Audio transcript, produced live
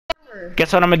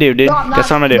Guess what I'm gonna do, dude? Bro, Guess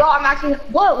what I'm gonna do? Bro, I'm actually.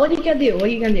 What are you gonna do? What are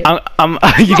you gonna do?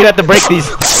 You're gonna have to break these.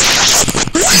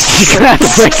 You're gonna have to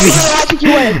break these.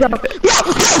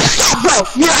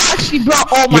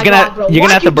 Oh my god, bro. You're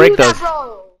gonna have to break those.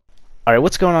 Alright,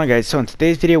 what's going on, guys? So in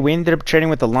today's video, we ended up trading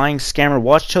with a lying scammer.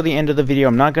 Watch till the end of the video.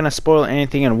 I'm not gonna spoil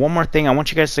anything. And one more thing, I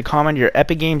want you guys to comment your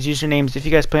Epic Games usernames. If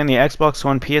you guys play on the Xbox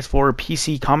One, PS4, or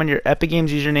PC, comment your Epic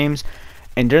Games usernames.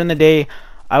 And during the day,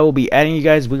 I will be adding you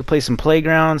guys. We can play some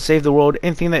Playground, Save the World,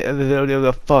 anything that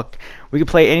the fuck. We can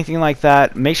play anything like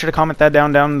that. Make sure to comment that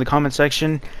down in the comment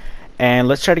section. And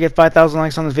let's try to get 5,000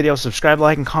 likes on this video. Subscribe,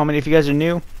 like, and comment if you guys are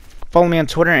new. Follow me on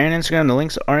Twitter and Instagram. The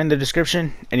links are in the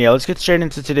description. And yeah, let's get straight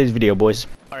into today's video, boys.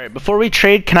 Alright, before we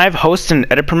trade, can I have host and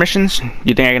edit permissions?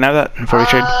 You think I can have that before we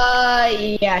trade?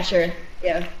 Yeah, sure.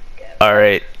 Yeah.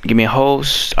 Alright, give me a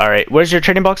host. Alright, where's your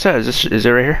trading box at? Is it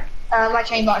right here? My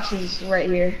trading box is right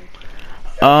here.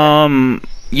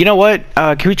 You know what?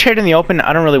 Can we trade in the open?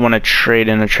 I don't really want to trade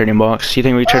in a trading box. You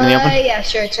think we trade in the open? Yeah,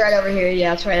 sure. It's right over here.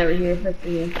 Yeah, it's right over here. Right for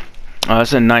you. Oh,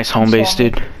 that's a nice home base,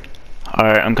 dude.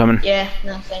 Alright, I'm coming. Yeah,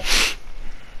 no thanks.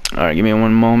 Alright, give me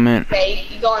one moment. Okay,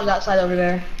 you go on that side over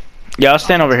there. Yeah, I'll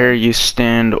stand over here. You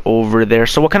stand over there.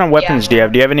 So what kind of weapons do you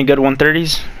have? Do you have any good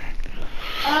 130s?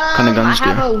 What kind of guns I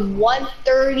have a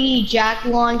 130 jack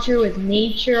launcher with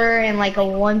nature and like a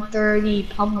 130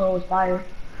 pummeler with fire.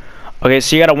 Okay,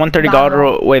 so you got a 130 god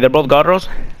roll. Wait, they're both god rolls?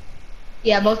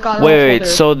 Yeah, both god rolls. Wait,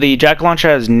 so the jack launcher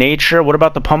has nature. What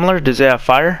about the pummeler? Does it have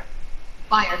fire?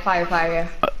 Fire,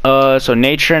 yeah. So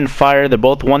nature and fire, they're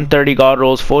both 130 god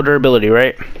rolls, full durability,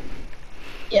 right?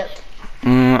 Yep.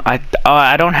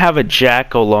 I don't have a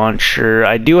Jacko launcher.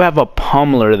 I do have a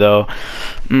pummeler though.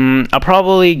 I'll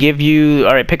probably give you.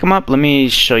 All right, pick them up. Let me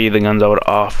show you the guns I would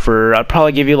offer. I'd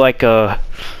probably give you like a.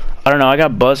 I don't know. I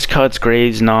got buzz cuts,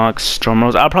 graves, knocks, drum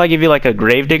rolls. I'll probably give you like a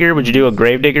gravedigger. Would you do a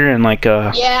gravedigger and like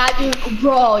a? Yeah, I do,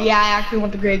 bro. Yeah, I actually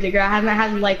want the gravedigger. I haven't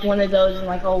had like one of those in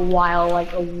like a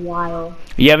while.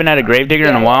 You haven't had a gravedigger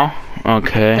in a while?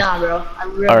 Okay. Nah, bro. I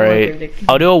really All want right. a gravedigger.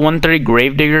 I'll do a 130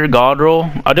 gravedigger god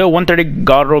roll. I'll do a 130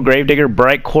 god roll gravedigger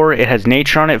bright core. It has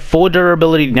nature on it, full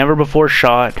durability, never before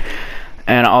shot.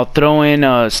 And I'll throw in.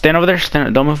 Stand over there.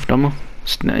 Stand. Don't move. Don't move.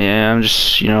 Yeah, I'm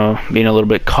just, you know, being a little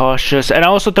bit cautious. And I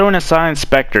also throw in a Silent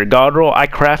Spectre. God roll, I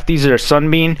craft these are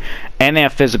Sunbeam, and they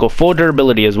have physical. Full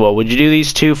durability as well. Would you do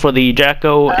these two for the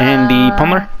Jacko and the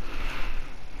pummeler?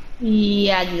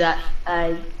 Yeah, I'd do that.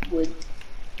 I would.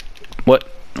 What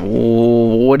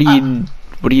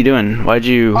are you doing? Why'd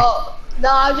you... Oh, no,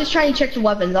 I was just trying to check the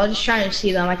weapons. I was just trying to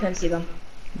see them. I couldn't see them.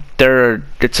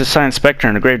 It's a Silent Spectre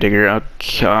and a Gravedigger.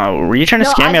 Okay, were you trying to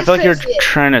scam me? I feel like you're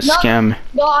trying to scam.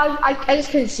 No, I just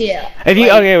couldn't see it. If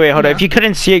you okay, wait, hold on. If you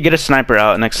couldn't see it, get a sniper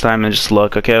out next time and just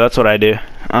look. Okay, that's what I do.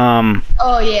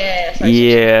 Oh yeah.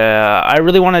 Yeah, I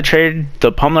really want to trade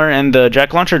the pummeler and the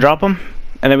jack launcher. Drop them,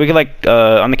 and then we could like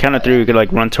on the count of 3, we could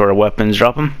like run to our weapons.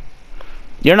 Drop them.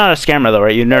 You're not a scammer though,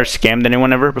 right? You've never scammed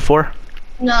anyone ever before?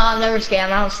 No, I've never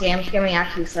scammed. I don't scam. Scamming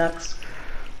actually sucks.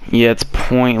 Yeah, it's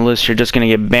pointless. You're just gonna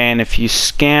get banned if you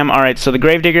scam. Alright, so the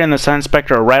Gravedigger and the Silent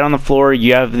Spectre are right on the floor.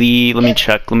 You have the... Let me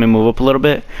check. Let me move up a little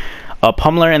bit.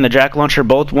 Pummeler and the Jack Launcher,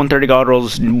 both 130 god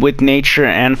rolls with nature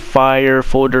and fire.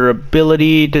 Full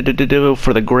durability.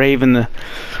 For the Grave and the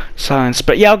Silent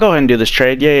Spectre. Yeah, I'll go ahead and do this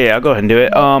trade. Yeah, I'll go ahead and do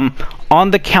it. On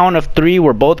the count of 3,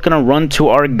 we're both gonna run to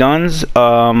our guns. So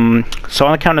on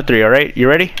the count of 3, alright? You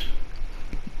ready?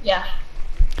 Yeah.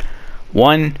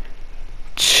 1,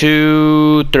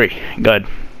 2, 3. Good.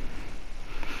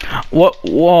 What?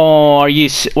 Whoa, are you?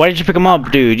 Why did you pick him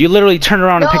up, dude? You literally turned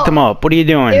around and picked him up. What are you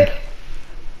doing?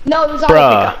 No, it was auto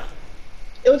pickup.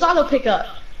 It was auto pickup.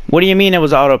 What do you mean it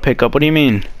was auto pickup? What do you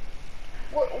mean?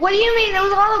 What do you mean? It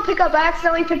was auto pickup. I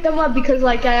accidentally picked them up because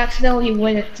like I accidentally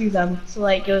went it to them. So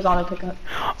like it was auto pickup.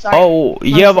 Sorry. Oh,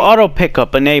 you have auto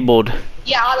pickup enabled.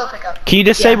 Yeah, auto pickup. Can you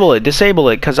disable it? Disable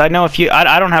it, cause I know if you,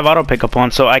 I don't have auto pickup on,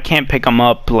 so I can't pick them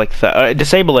up like that.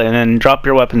 Disable it and then drop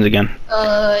your weapons again.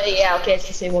 Yeah, okay, it's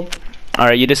disabled. All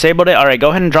right, you disabled it. All right, go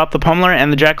ahead and drop the pummeler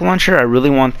and the jack launcher. I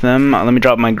really want them. Let me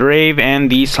drop my grave and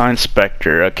the Silent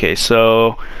Spectre. Okay,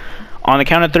 so on the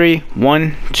count of 3,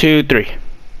 1, 2, 3.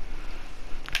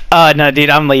 No, dude,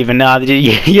 I'm leaving. No,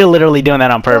 dude, you're literally doing that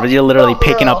on purpose. You're literally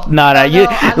picking up. No, you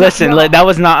listen. That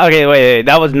was not okay. Wait,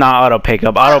 that was not auto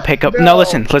pickup. Auto pickup. No,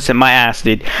 listen, my ass,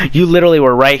 dude. You literally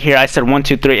were right here. I said 1,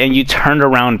 2, 3, and you turned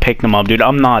around and picked them up, dude.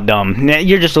 I'm not dumb.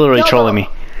 You're just literally trolling me.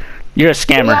 You're a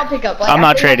scammer. I'm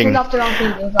not trading.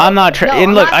 I'm not trading.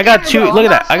 And look, I got two. Look at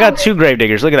that. I got two grave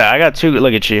diggers. Look at that. I got two.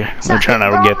 Look at you. I'm trying to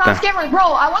get them. Bro,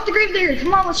 I want the grave diggers.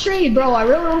 Come on, let's trade, bro. I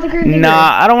really want the grave diggers.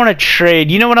 Nah, I don't want to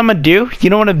trade. You know what I'm gonna do? You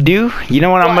know what I'm do? You know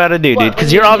what I'm about to do, dude?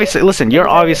 Because you're obviously. Listen, you're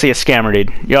obviously a scammer,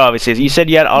 dude. You're obviously. You said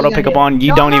you had auto pickup on.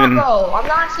 You don't even. Bro, I'm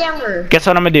not a scammer. Guess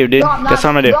what I'm gonna do, dude? Guess what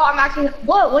I'm gonna do? Bro, I'm actually.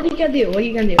 What? What are you gonna do? What are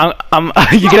you gonna do?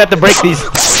 You're gonna have to break these.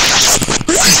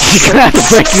 You're gonna have to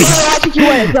break these. You're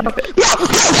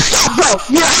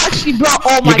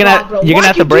gonna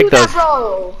have to break those.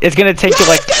 It's gonna take you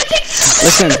like.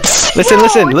 Listen.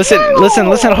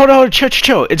 Hold on,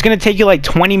 chill. It's gonna take you like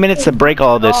 20 minutes to break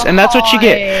all of this, and that's what you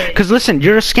get. Cause listen,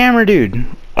 you're a scammer, dude.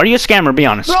 Are you a scammer? Be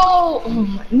honest. Bro,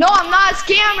 no, I'm not a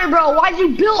scammer, bro. Why'd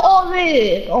you build all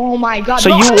this? Oh my god. So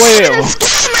bro, you wait.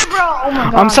 Bro. Oh my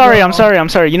god, I'm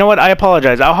sorry. You know what? I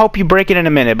apologize. I'll help you break it in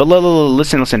a minute. But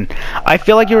listen. I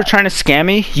feel like you were trying to scam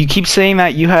me. You keep saying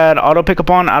that you had auto pickup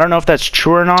on. I don't know if that's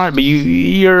true or not. But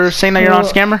you're saying that you're not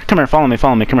a scammer. Come here. Follow me.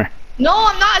 Come here. No,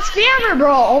 I'm not a scammer,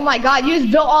 bro. Oh my god, you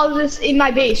just built all of this in my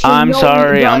base. I'm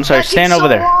sorry. Stand over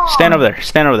there. Stand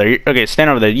over there. Okay, stand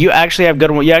over there. You actually have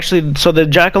good one. So the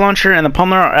jackal launcher and the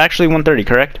pummeler are actually 130,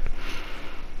 correct?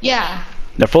 Yeah.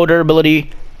 They're full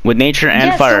durability with nature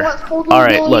and fire. All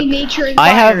right, look.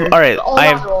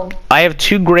 I have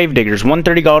two grave diggers,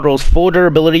 130 gold rolls, full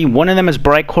durability. One of them is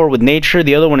bright core with nature.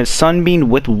 The other one is sunbeam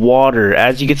with water,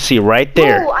 as you can see right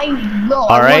there. Bro, I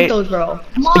want those, bro.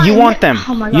 Come on. You want them?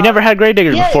 Oh you never had grave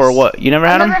diggers before, or what? You never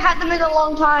had them? I never had them in a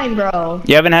long time, bro.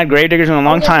 You haven't had grave diggers in a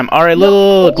long time. All right,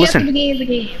 look.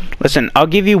 Listen. I'll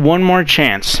give you one more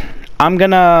chance.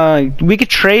 We could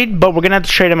trade, but we're gonna have to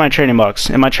trade in my trading box,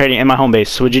 in my home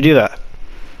base. So would you do that?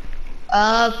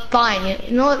 Fine.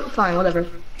 You know what? Fine, whatever.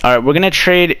 Alright, we're gonna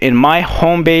trade in my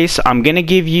home base. I'm gonna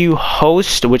give you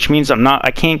host, which means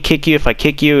I can't kick you. If I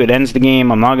kick you, it ends the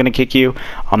game. I'm not gonna kick you.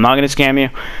 I'm not gonna scam you.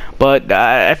 But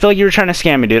I feel like you were trying to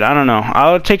scam me, dude. I don't know.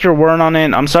 I'll take your word on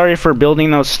it. I'm sorry for building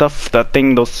those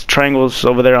those triangles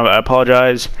over there. I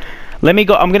apologize. Let me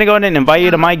go. I'm gonna go ahead and invite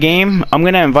you to my game.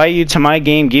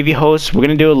 Give you host. We're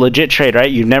gonna do a legit trade,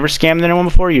 right? You've never scammed anyone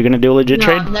before. You're gonna do a legit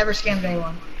trade? I've never scammed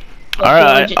anyone.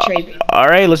 Alright,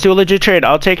 let's do a legit trade.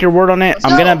 I'll take your word on it.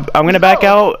 I'm gonna back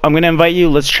out. I'm gonna invite you.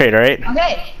 Let's trade, alright?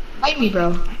 Okay. Invite me, bro.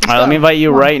 Alright, let me invite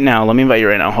you right now.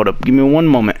 Hold up. Give me one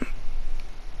moment.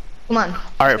 Come on.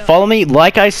 Alright, follow me.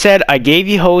 Like I said, I gave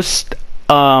you host.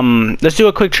 Let's do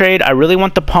a quick trade. I really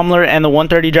want the pummeler and the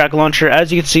 130 jack launcher.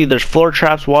 As you can see, there's floor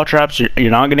traps, wall traps. You're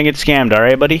not gonna get scammed,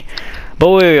 alright, buddy? But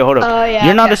wait, hold up. Yeah,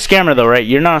 you're not a scammer though, right?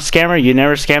 You're not a scammer? You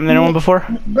never scammed anyone before?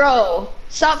 Bro,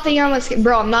 stop thinking I'm a scammer.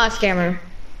 Bro, I'm not a scammer.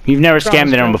 You've never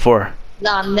scammed anyone before?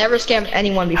 No, I've never scammed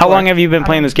anyone before. How long have you been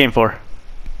playing this game for?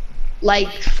 Like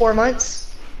 4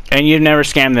 months. And you've never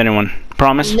scammed anyone?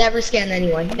 Promise? I've never scammed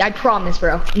anyone. I promise,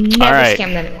 bro. Never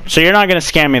scammed anyone. So you're not gonna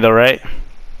scam me though, right?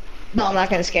 No, I'm not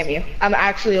gonna scam you. I'm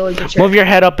actually a legit trader. Move your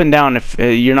head up and down if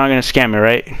you're not gonna scam me,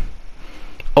 right?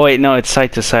 Oh wait, no, it's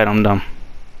side to side. I'm dumb.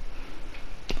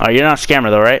 Alright, you're not a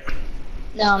scammer though, right?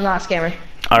 No, I'm not a scammer.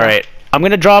 Alright. I'm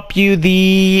gonna drop you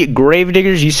the grave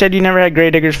diggers. You said you never had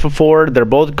grave diggers before. They're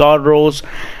both god rolls,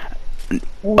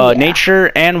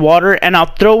 nature and water, and I'll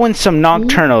throw in some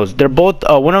nocturnos. They're both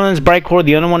one of them is bright core,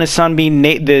 the other one is sunbeam.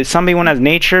 The sunbeam one has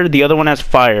nature, the other one has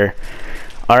fire.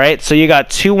 All right, so you got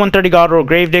two 130 god roll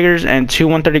grave diggers and two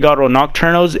 130 god roll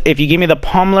nocturnos. If you give me the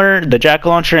pummeler, the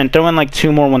jackal launcher, and throw in like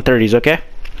two more 130s, okay?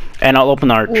 And I'll open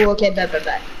the arch. Ooh, okay,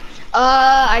 bet.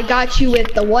 I got you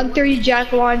with the 130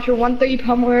 jackal launcher, 130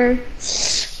 pummeler,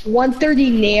 130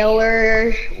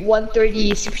 nailer,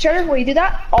 130 super charger. Will you do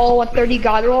that? All 130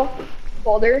 god roll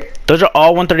folder. Those are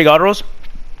all 130 god rolls?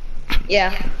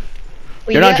 Yeah.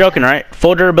 You're not joking, right?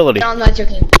 Full durability. No, I'm not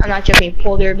joking.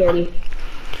 Full durability.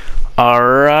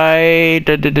 Alright.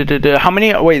 How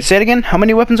many? Wait, say it again. How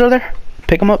many weapons are there?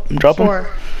 Pick them up. Drop them. Four.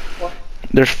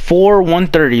 There's 4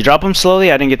 130. Drop them slowly.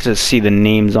 I didn't get to see the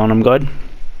names on them. Good.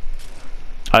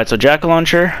 Alright, so jackal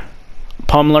launcher,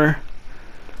 pummeler.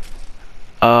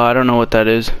 I don't know what that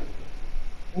is.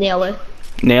 Nailer,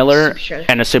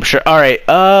 and a super sure. Alright,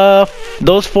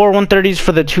 those 4 130s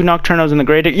for the 2 nocturnos and the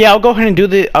greater. Yeah, I'll go ahead and do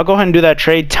that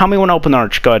trade. Tell me when to open the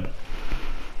arch. Good.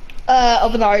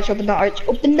 Open the arch.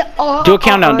 Do a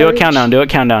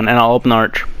countdown, and I'll open the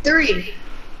arch. 3,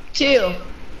 2,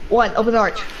 1, open the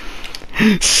arch.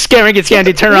 Scammer gets scammed,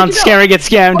 dude. Turn around. Scammer gets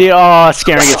scammed, dude. Oh,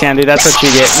 scammer gets scammed, dude. That's what you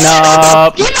get.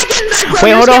 No.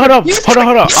 Wait, hold on.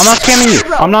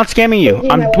 I'm not scamming you.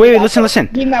 Wait, listen.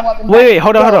 Give me my weapons wait,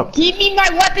 hold on. Give me my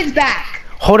weapons back.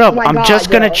 Hold up. I'm just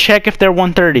gonna check if they're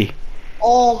 130.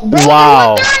 Oh, bro,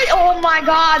 Wow. oh my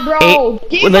god, bro.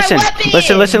 Give me Listen, my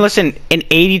weapon. listen. An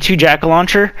 82 jackal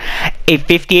launcher, a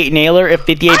 58 nailer, a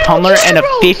 58 pummeler, and a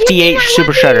 58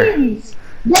 super shredder.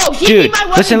 Bro, give me Dude, my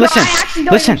weapon,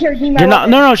 listen. You're not.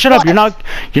 No, shut up. You're not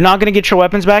gonna get your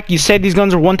weapons back. You said these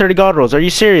guns are 130 god rolls. Are you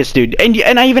serious, dude?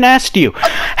 And I even asked you,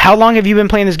 how long have you been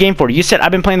playing this game for? You said I've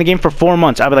been playing the game for 4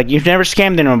 months. I was like, you've never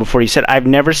scammed anyone before. You said I've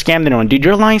never scammed anyone. Dude,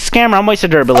 you're a lying scammer. I'm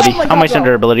wasting durability. Oh I'm wasting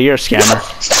durability. You're a scammer.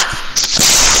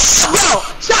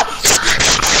 Stop.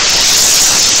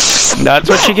 That's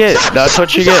what you get. That's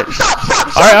what you get.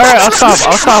 All right. I'll stop.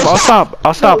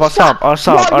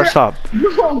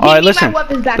 All right, listen.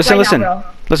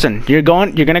 Listen. You're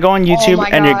gonna go on YouTube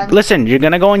you're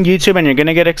gonna go on YouTube and you're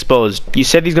gonna get exposed. You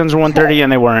said these guns were 130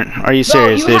 and they weren't. Are you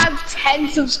serious, dude? You have 10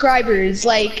 subscribers.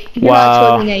 Like, you're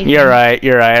wow. not anything. You're right.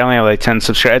 I only have like 10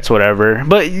 subscribers. It's whatever.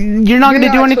 But you're not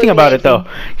gonna do anything about it, though.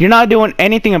 You're not doing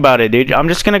anything about it, dude. I'm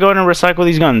just gonna go in and recycle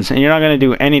these guns, and you're not gonna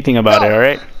do anything about it. All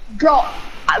right?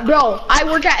 Bro, I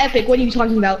work at Epic. What are you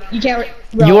talking about? You can't.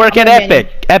 Bro, you work at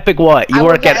Epic. Epic what? You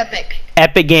work at Epic.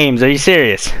 Epic Games. Are you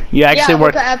serious? You actually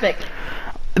work at Epic.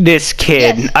 This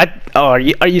kid. Yes. Are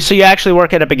you? So you actually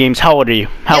work at Epic Games? How old are you?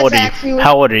 How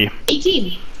old are you?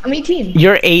 18. I'm 18.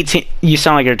 You're 18. You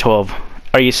sound like you're 12.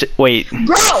 Are you? Wait.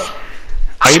 Bro.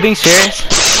 Are you being serious?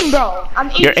 Bro, I'm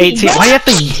 18. You're 18. Bro, Why you have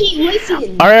to? 18.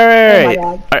 Listen. All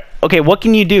right. Okay, what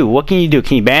can you do? Can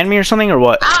you ban me or something or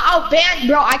what? I'll ban,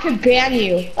 bro. I could ban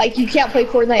you. Like, you can't play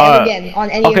Fortnite ever again on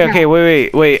any account. Okay,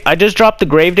 wait. I just dropped the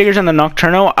Gravediggers and the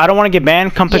Nocturno. I don't want to get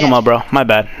banned. Come pick them up, bro. My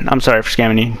bad. I'm sorry for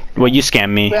scamming you. Well, you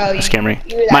scammed me. Bro, Scammer.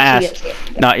 My ass.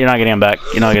 No, you're not getting them back.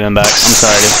 I'm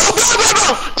sorry,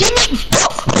 dude.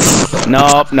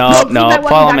 Nope.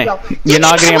 Follow me. You're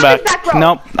not getting them back.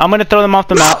 Nope. I'm gonna throw them off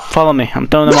the map. Follow me. I'm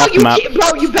throwing them off the map.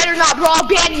 Bro, you better not, bro. I'll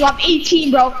ban you. I'm 18,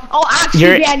 bro. I'll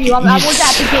actually ban you. I work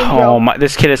at the game, bro. Oh my!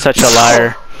 This kid is such a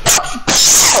liar.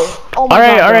 All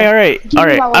right.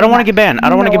 I don't want to get banned. I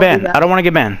don't want to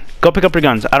get banned. Go pick up your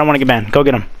guns. I don't want to get banned. Go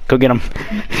get them.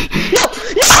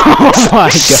 Oh my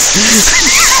god.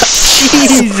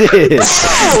 Jesus.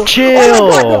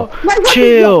 Chill.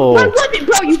 My weapon,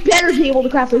 bro. You better be able to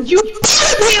craft those.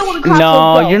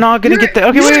 No, you're not gonna get that.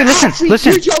 Okay, wait.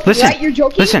 Listen. You're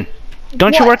joking. Listen.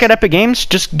 Don't you work at Epic Games?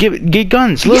 Just get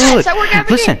guns. Yes, I work at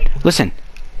Epic Games. Listen.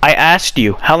 I asked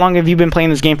you, how long have you been playing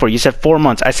this game for? You said 4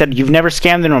 months. I said, you've never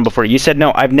scammed anyone before. You said,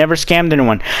 no, I've never scammed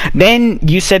anyone. Then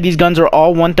you said these guns are all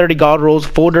 130 god rolls,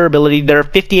 full durability. They're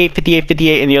 58,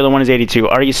 and the other one is 82.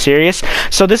 Are you serious?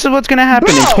 So this is what's going to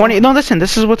happen in 20... No, listen,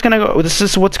 this is what's going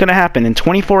to happen. In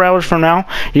 24 hours from now,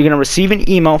 you're going to receive an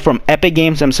email from Epic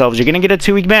Games themselves. You're going to get a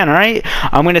 2-week ban, all right?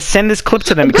 I'm going to send this clip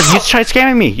to them because you tried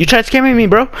scamming me. You tried scamming me,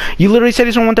 bro. You literally said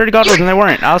these were 130 god rolls and they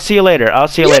weren't. I'll see you later.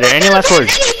 Any last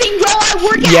words?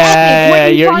 Yeah,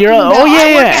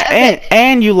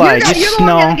 and you lied.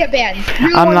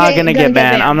 I'm not gonna get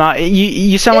banned. I'm not.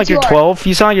 You sound like you're 12.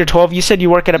 You You said you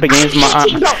work at Epic Games.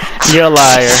 You're a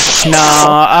liar. No,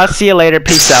 I'll see you later.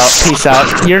 Peace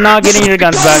out. You're not getting your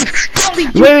guns back.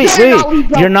 Wait.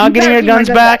 You're not getting your guns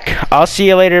back. I'll see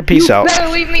you later. Peace out. You better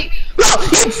leave me.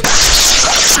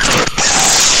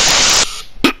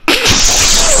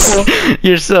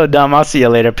 You're so dumb. I'll see you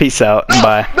later. Peace out.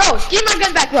 Bye. Bro, give my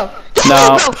gun back, bro.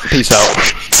 No, peace out.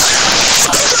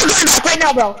 Right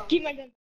now, bro. Keep my gun.